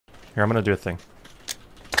Here, I'm gonna do a thing.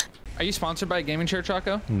 Are you sponsored by a gaming chair,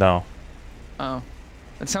 Choco? No. Oh.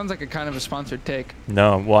 It sounds like a kind of a sponsored take.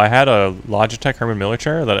 No. Well, I had a Logitech Herman Miller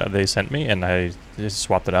chair that they sent me, and I just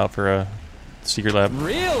swapped it out for a Secret Lab.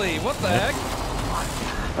 Really? What the heck?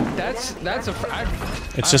 That's a.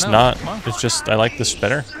 It's just not. It's just I like this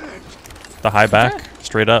better. The high back,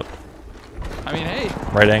 straight up. I mean, hey.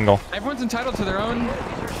 Right angle. Everyone's entitled to their own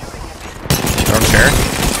chair.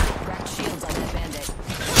 Cracked shields on that bandit.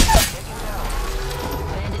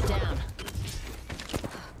 Bandit down.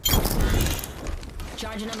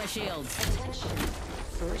 Charging up my shields.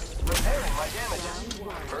 First, repairing my damage.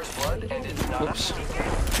 First blood, and it's not. Whoops.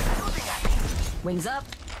 Wings up.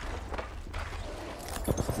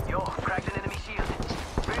 Yo, cracked an enemy shield.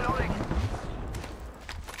 Reloading.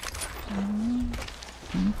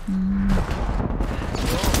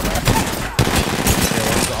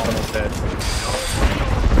 Almost dead.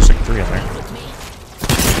 There's like 3 in there.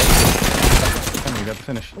 Come on, you got to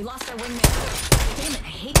finish. We lost our wingman. Damn it, I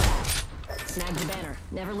hate that. Snag the banner.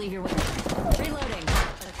 Never leave your wingman. Reloading.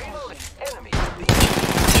 Enemy.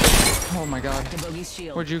 Oh my god. The bogey's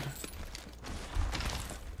shield. Where'd you?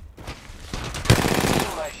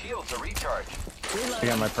 Using my shield to recharge. I Reloading.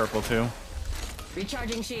 got my purple too.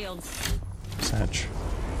 Recharging shields. Satch.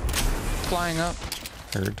 Flying up.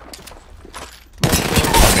 Heard. On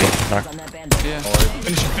Knock. that bandit. Yeah.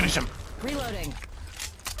 Finish him. Reloading.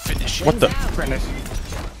 Finish. What the? Finish.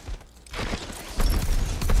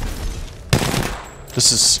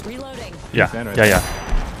 This is. Reloading. Yeah. Stand right Yeah. Yeah.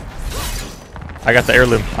 I got the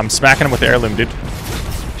heirloom. I'm smacking him with the heirloom, dude.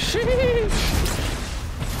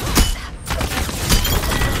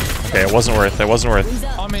 Okay, it wasn't worth. It wasn't worth. Wings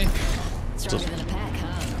up. On me. Stronger than a pack,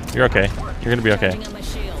 huh? You're okay. You're gonna be okay. Charging up my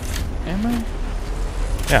shield. Am I?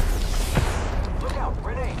 Yeah. Look out,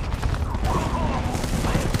 grenade.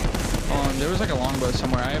 There was like a longbow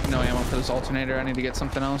somewhere. I have no ammo for this alternator. I need to get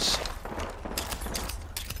something else.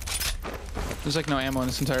 There's like no ammo in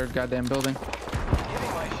this entire goddamn building.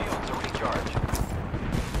 Giving my shield to recharge.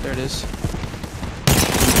 There it is.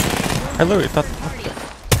 I literally thought.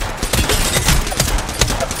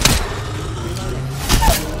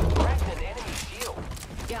 Cracked an enemy shield.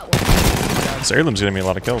 Got one. This heirloom's gonna be a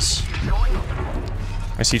lot of kills.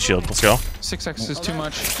 I see shield. Let's go. 6x is too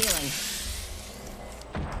much. Healing.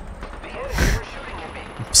 The enemies are shooting at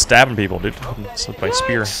me. Stabbing people, dude. It's like by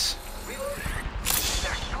spear.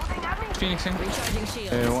 Phoenixing. Recharging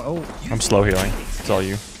shield. Oh. I'm slow healing. It's all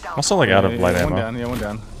you. I'm also like out of light One ammo. down. Yeah, one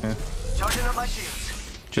down. Yeah. Charging up my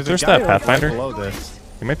shields. Dude, There's there's a guy that right Pathfinder. below this.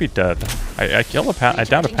 He might be dead. I killed a I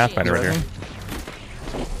downed a Pathfinder right here.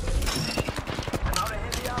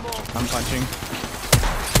 I'm punching.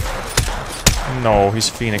 No, he's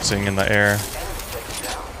phoenixing in the air.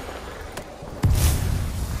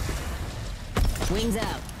 Wings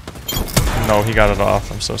out. No, he got it off.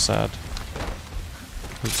 I'm so sad.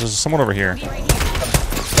 There's someone over here. Be right here.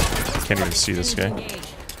 Can't even see this guy. Engage.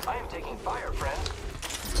 I am taking fire, friend.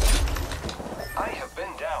 I have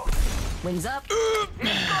been down. Wings up. Yo,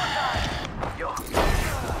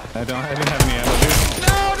 I didn't have any ammo, dude.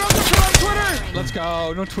 No, don't put it on Twitter. Let's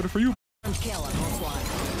go. No Twitter for you. Kill on whole squad.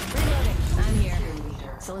 Reloading. I'm here.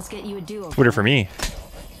 So let's get you a duo. Twitter for me.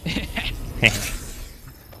 I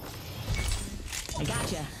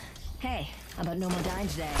gotcha. Hey, how about no more dying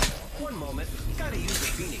today? one moment. Gotta use the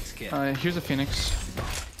Phoenix kit. Here's a Phoenix.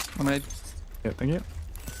 Lemonade. Yeah, thank you.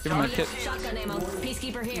 Give him my kit. Shotgun ammo.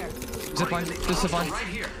 Peacekeeper here. Zipline. This zipline. Right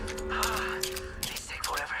here. These take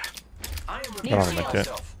forever. I am I don't have my kit.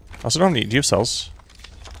 myself. I also don't need. Do you have cells?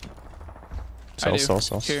 I do. Cells.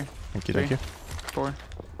 Here. Thank you. 3, Thank you. 4.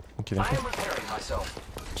 Thank you. I Thank you. am repairing myself.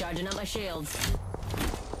 Charging up my shields.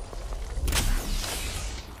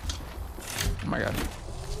 Oh my god.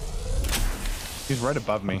 He's right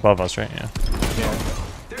above me. Above us, right? Yeah. Yeah.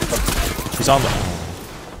 He's on the.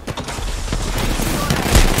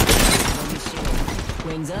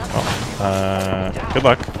 Wings up. Good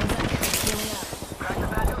luck. Healing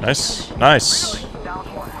up. Nice. Nice. Down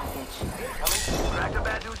one. Incoming. Crack the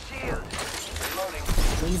bad news shield. Reloading.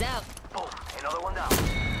 Wings out. Boom. Another one down.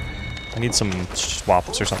 I need some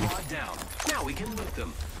swaps or something. Squad down. Now we can loot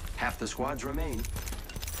them. Half the squads remain.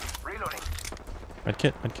 Reloading.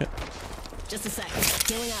 Medkit. Medkit. Just a sec.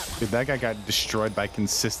 Healing up. Dude, that guy got destroyed by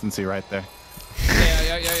consistency right there.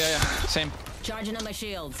 Yeah. Same. Charging up my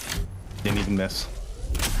shields. Didn't even miss.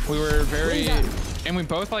 We were very, Wings and we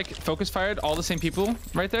both like focus fired all the same people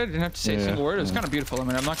right there. Didn't have to say a Yeah, single word. It was kind of beautiful. I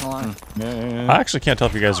mean, I'm not gonna lie. Yeah. I actually can't tell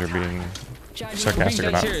if you guys are being Charging Being sarcastic or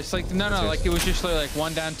dead not. serious. Like no, like it was just like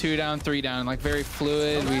 1 down, 2 down, 3 down. Like very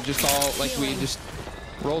fluid. We just all like we just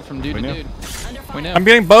rolled from dude to knew. dude. Under We fire. know. I'm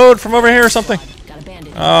getting bowed from over here or something. Got a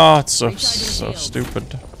Bandage. Oh, it's so Recharging shields. stupid.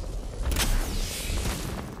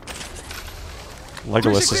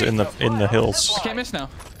 Legolas is in the hills. Can't miss now.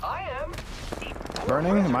 I am.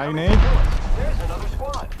 Burning? Am I nade? There's another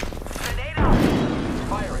squad. Grenade out.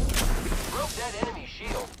 Firing. Broke that enemy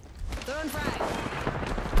shield. Throwing frag.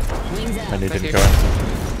 Wings out. And he Thank didn't you. go in.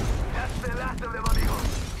 That's the last of them, amigos.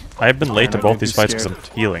 I have been late to I both might these be fights because scared.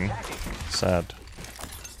 I'm healing. Sad.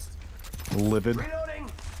 Livid. Reloading.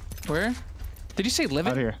 Where? Did you say Out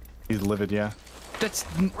livid? here. He's livid, yeah. That's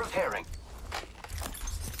Repairing.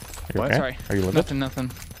 Are you What? okay? sorry. Are you livid? Nothing.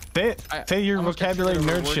 Say your almost got vocabulary you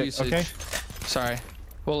to nerd word shit, usage. okay? Sorry.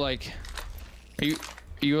 Well, like, are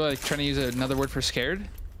you like trying to use another word for scared?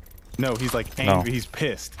 No, he's like No. angry. He's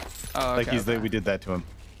pissed. Oh, Like okay, he's okay. we did that to him.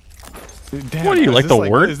 Dude, damn, What are you, is like this the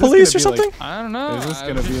word is this police or gonna be something? I don't know. Is this I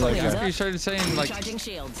gonna was be just like after a- you started saying like Recharging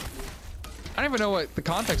shields. I don't even know what the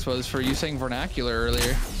context was for you saying vernacular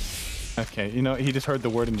earlier. Okay, you know, he just heard the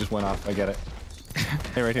word and just went off. I get it.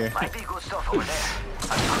 Hey, right here. Might be good stuff over there.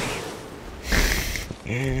 I'm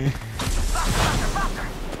clean.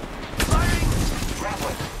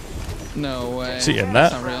 No way. Is he in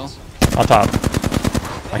That's that? not real. On top.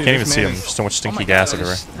 I Dude, can't even this see man him. is- So much Oh stinky my gas God,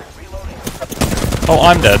 everywhere. there's- Oh,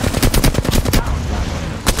 I'm dead.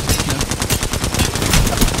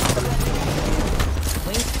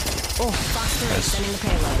 Oh, Fox 3 sending the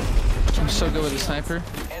payload. I'm so good with the sniper.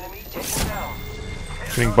 Enemy taken down.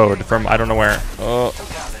 Getting bowed from I don't know where. Oh, Took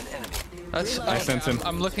down an enemy. That's I sense him.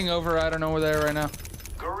 I'm looking over. I don't know where they are right now.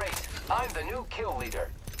 Great. I'm the new kill leader.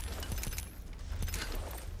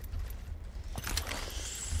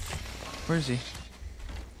 Where is he?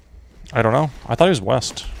 I don't know. I thought he was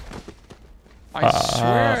west. I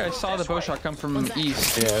swear I saw the bow shot come from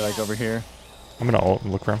east. Yeah, like over here. I'm gonna ult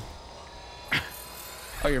and look for him.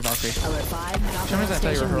 Oh, you're Valkyrie. Alert 5. some reason I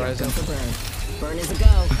thought you were Horizon. Go for burn. Burn is a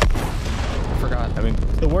go. Forgot. I mean,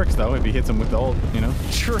 it works though if he hits him with the ult, you know?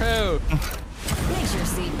 True. Make sure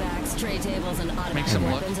seat backs, tray tables, and Makes automatic him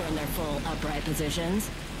look. weapons are in their full upright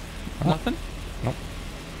positions. Nothing.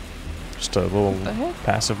 Just a little the heck?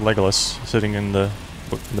 passive Legolas sitting in the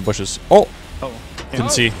bushes. Oh, Oh. didn't Oh.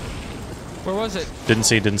 see. Where was it? Didn't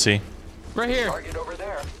see. Right here. Target over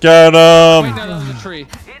there. Get Wait, him! no, that was a tree.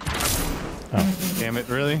 Damn it,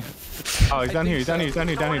 really? Oh, he's down here, he's down here, he's down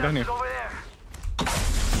here, down here, down here. Over there.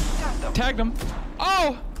 Tagged him.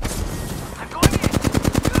 Oh! I'm going in.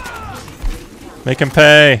 Make him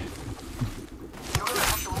pay. You're gonna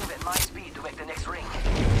have to move at my speed to make the next ring.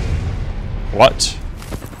 What?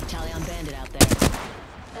 Tally on bandit out there.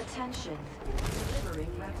 Attention.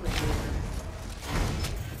 Delivering replicator.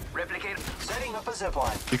 Replicator. Setting up a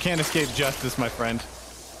zipline. You can't escape justice, my friend.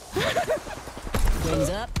 Wings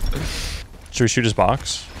up. Should we shoot his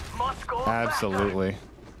box? Must go Absolutely.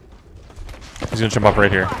 He's gonna jump up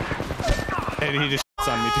right here. And he just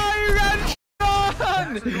on me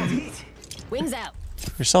too. Wings out.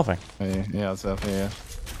 You're selfing. Yeah, it's up, yeah.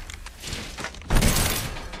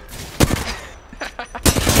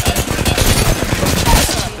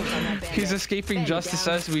 He's escaping justice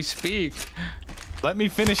as we speak. Let me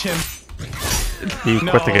finish him. He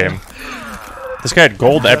quit the No. game. This guy had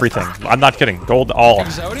gold everything. I'm not kidding. Gold all.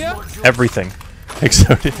 Exodia? Everything.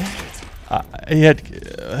 Exodia. He had.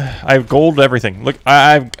 I have gold everything. Look,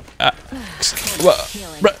 I've.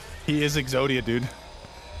 Healing. He is Exodia, dude.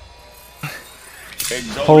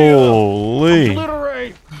 Holy.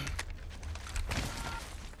 Going.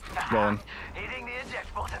 Hitting the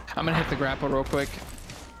eject button. I'm gonna hit the grapple real quick.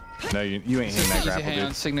 No, you ain't hitting that grapple, EasyHaon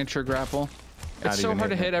dude. signature grapple. Not It's so even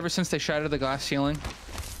hard to hitting hit it. ever since they shattered the glass ceiling.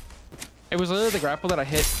 It was literally the grapple that I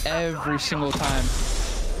hit every single time.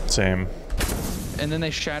 Same. And then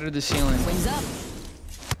they shattered the ceiling. Wings up.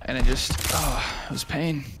 And it just, oh, it was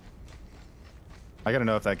pain. I gotta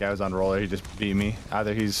know if that guy was on roller. He just beat me.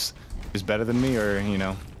 Either he's better than me, or you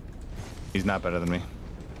know, he's not better than me.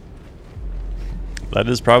 That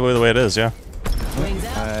is probably the way it is, yeah. Wings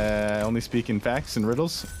out. I only speak in facts and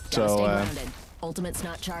riddles, Gotta so stay grounded. Ultimate's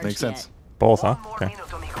not charged makes sense. Both, huh? One more Okay.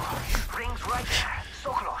 minute, amigo. Rings right there. So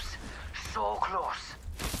close. So close.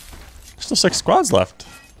 Still 6 squads left.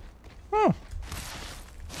 Oh.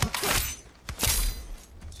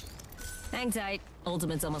 Hang tight.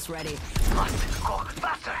 Ultimate's almost ready. Must go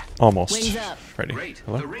faster. Almost. Wings up. Ready. Great.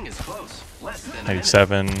 Hello? The ring is close. Less than a minute.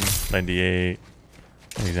 97, 98,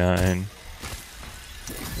 99.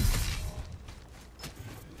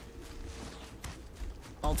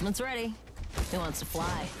 Ultimate's ready. Who wants to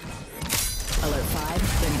fly? Alert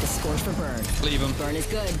 5. Ready to scorch for burn. Leave him. Burn is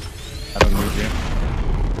good. I don't need you.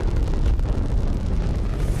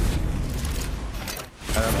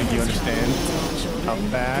 I don't think you understand how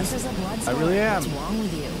This fast is a blood I sport. really am. What's wrong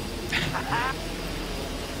with you?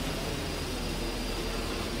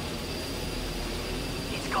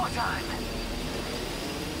 Go time.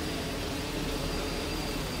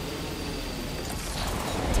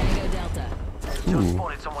 Tango Delta. Just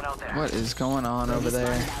spotted someone out there. What is going on over there?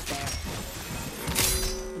 Out there.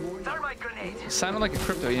 Thermite grenade. Sounded like a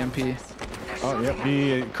crypto EMP. Oh, yep.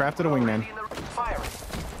 He crafted a wingman. In the firing.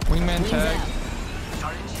 Wingman Wings tag. out.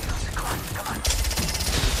 Charging shields. Come on, come on.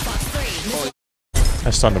 Fox 3. Missile. I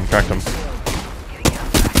stunned him, cracked him.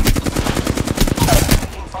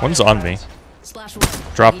 One's on me. Splash 1.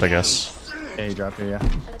 Dropped, I guess. Yeah, he dropped it, yeah.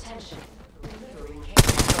 Attention. Delivering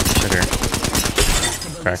Right here.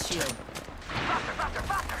 Activate Cracked. shield. Faster, faster,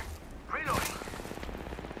 faster. Reloading.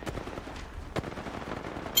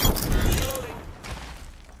 Reloading.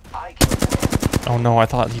 I killed the man. Oh no, I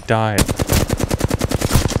thought he died.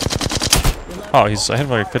 Oh, he's I hit him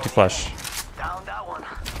like 50 flush. Down that one.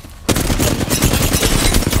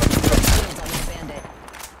 Shields on that bandit.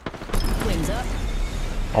 Wings up.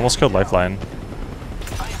 Almost killed Lifeline.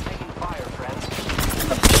 I am taking fire, friends.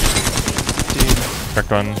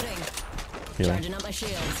 Cracked one. Loading. Healing. Charging up my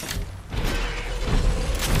shields.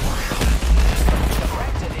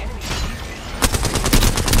 Cracked an enemy.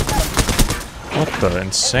 What the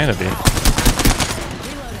insanity?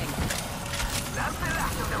 Reloading. That's the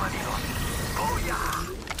last of them, amigos. Oh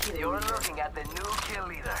yeah. You're looking at the new kill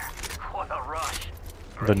leader. What a rush.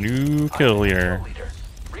 The new kill leader.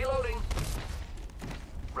 Reloading.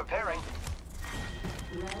 Repairing.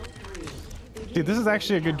 Dude, this is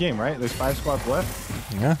actually a good game, right? There's 5 squads left.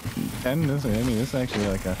 Yeah. 10. This is actually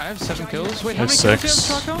like a. I have 7 kills. Wait, I how have many kills do you 6.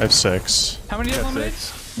 have, I Choco? have 6. How many do you You have, got Lemonade?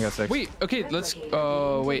 6. You got 6. Wait, okay, let's.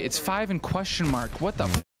 Oh, wait, it's 5 in question mark. What the?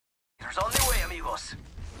 There's on the way, amigos.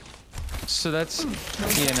 So that's.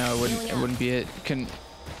 Yeah, no, it wouldn't be it. Can.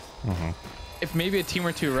 If maybe a team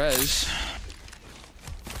or 2 res.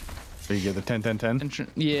 So you get the 10, 10, 10.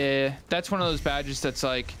 Yeah, that's one of those badges that's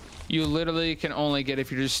like you literally can only get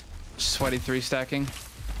if you're just sweaty 3 stacking.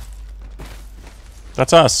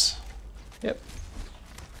 That's us. Yep.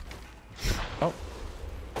 Oh,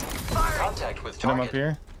 Contact with get him up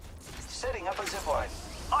here. Setting up a zip line.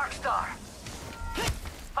 Arc star.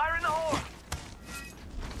 Fire in the hole.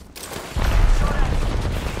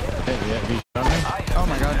 Hey, yeah, he shot me. Oh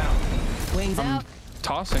my god. Wings out.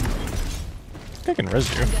 Tossing. I can res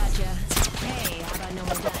you. Gotcha. Hey, how about no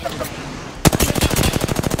one dying today?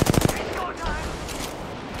 It's go time.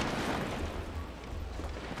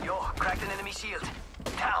 Yo, cracked an enemy shield.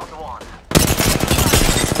 Down one.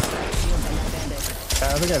 Shields on that bandit. I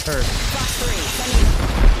think guy's hurt. Fox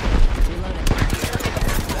 3. Reloading.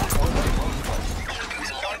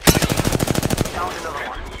 Down another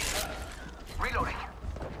one. Reloading.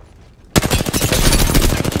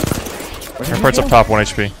 Airport's up top, 1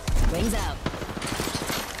 HP. Wings out.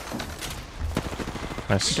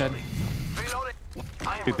 Nice. Dead. Reloading.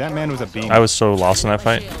 Dude, that man was a beam. I was so lost in that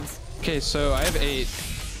My fight. shields. Okay, so I have 8.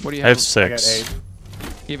 What do you I have? have I got 6. 8.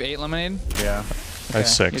 You have 8 lemonade? Yeah. I have Okay. Yeah,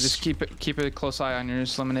 6. just keep a close eye on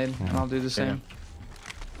yours, lemonade, and I'll do the same.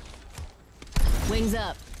 Wings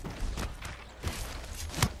up.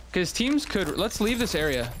 Because teams could. Let's leave this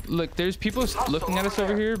area. Look, there's people looking at us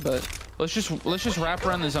over here, but let's just wrap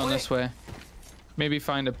around the zone this way. Maybe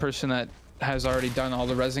find a person that has already done all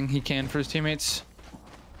the rezzing he can for his teammates.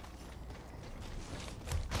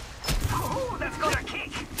 Ooh, that's gonna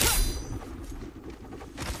kick.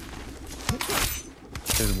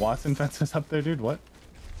 There's Watson fences up there, dude. What?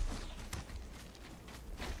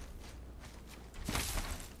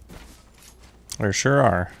 There sure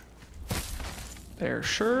are. There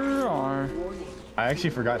sure are. I actually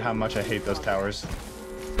forgot how much I hate those towers.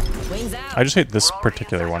 Wings out. I just hate this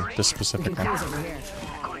particular one, this specific one. Cruise over here.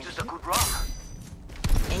 Could've used a good run.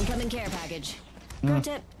 Incoming care package. Pro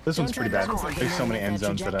tip. This one's don't try pretty bad. grabbing something There's so and many hit end that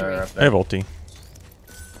zones that are trajectory. up I there. have ulti.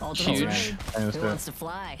 Ultimate's Huge. ready. I Who understand. wants to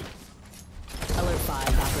fly? Alert 5,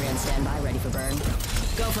 Valkyrie on standby, ready for burn.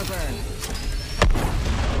 Go for burn.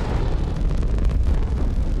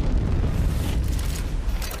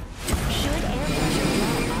 Should air pressure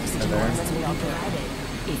drop, oxygen levels to be all provided.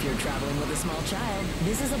 If you're traveling with a small child,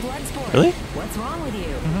 this is a blood sport. Really? What's wrong with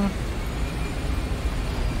you?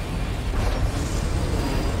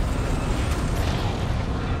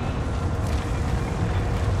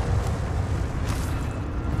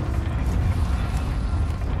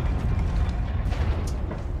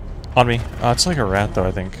 On me. It's like a rat though,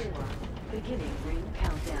 I think. Beginning ring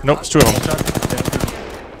countdown. Nope, it's 2 of them.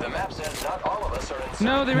 The map says not all of us are inside.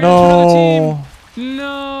 No, they ran into another No. team. Slow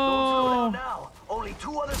No. down now. Only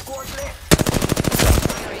 2 other squads left.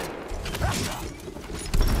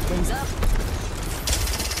 Wings up.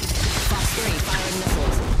 Fox 3, firing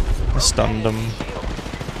missiles. I stunned him.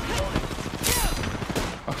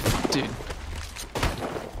 Oh, dude.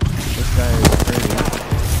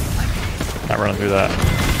 run through that.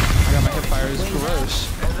 I got my hip fire is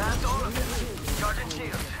gross. And that's all of it. Charging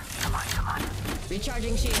shield. Come on, come on.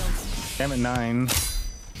 Recharging shields. I'm at 9.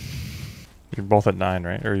 You're both at 9,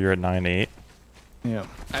 right? Or you're at 9-8. Yeah.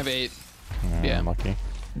 I have 8. Yeah, Yeah. I'm lucky.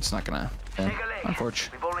 It's not gonna. Take a look.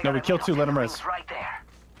 Unfortunate. We've only No, got we a killed 2. Let him few rest. right there.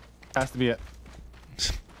 Has to be it.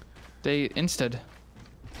 They insted.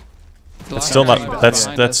 That's still not.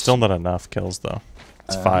 That's still not enough kills though.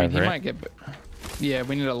 It's I 5, mean, he right? might get. Yeah,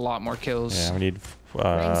 we need a lot more kills. Yeah, we need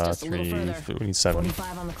Rings just a little 3. further. We need 7.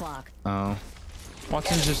 45 on the clock. Oh.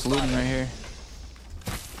 Watson's just looting right here.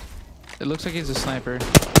 It looks like he's a sniper. Ready,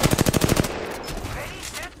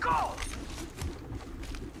 set, go.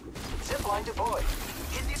 Zip line deployed.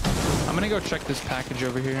 Hit it. I'm gonna go check this package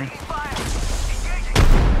over here. Fire.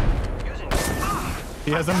 Engaging. Using.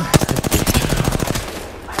 He has him.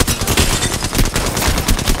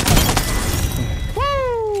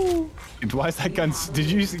 Dude, why is that gun? Did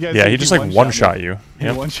you guys? Yeah, see he just like one-shot you. He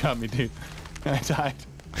Yep. one-shot me, dude. I died.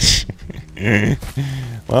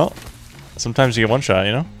 Well, sometimes you get one shot,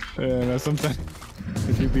 you know? Yeah, no, sometimes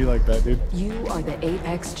if you be like that, dude. You are the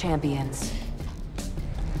Apex champions.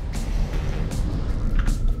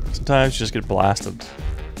 Sometimes you just get blasted.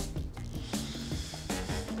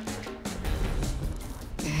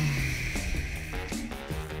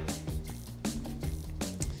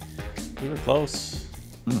 We were close.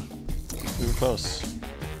 We were close.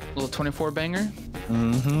 Little 24 banger.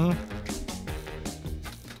 Mm-hmm.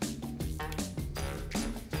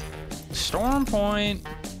 Storm point.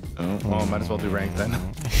 Oh, well, might as well do rank then.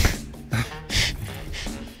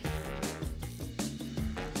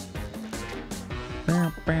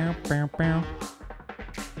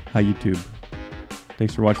 Hi YouTube.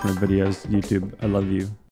 Thanks for watching my videos, YouTube. I love you.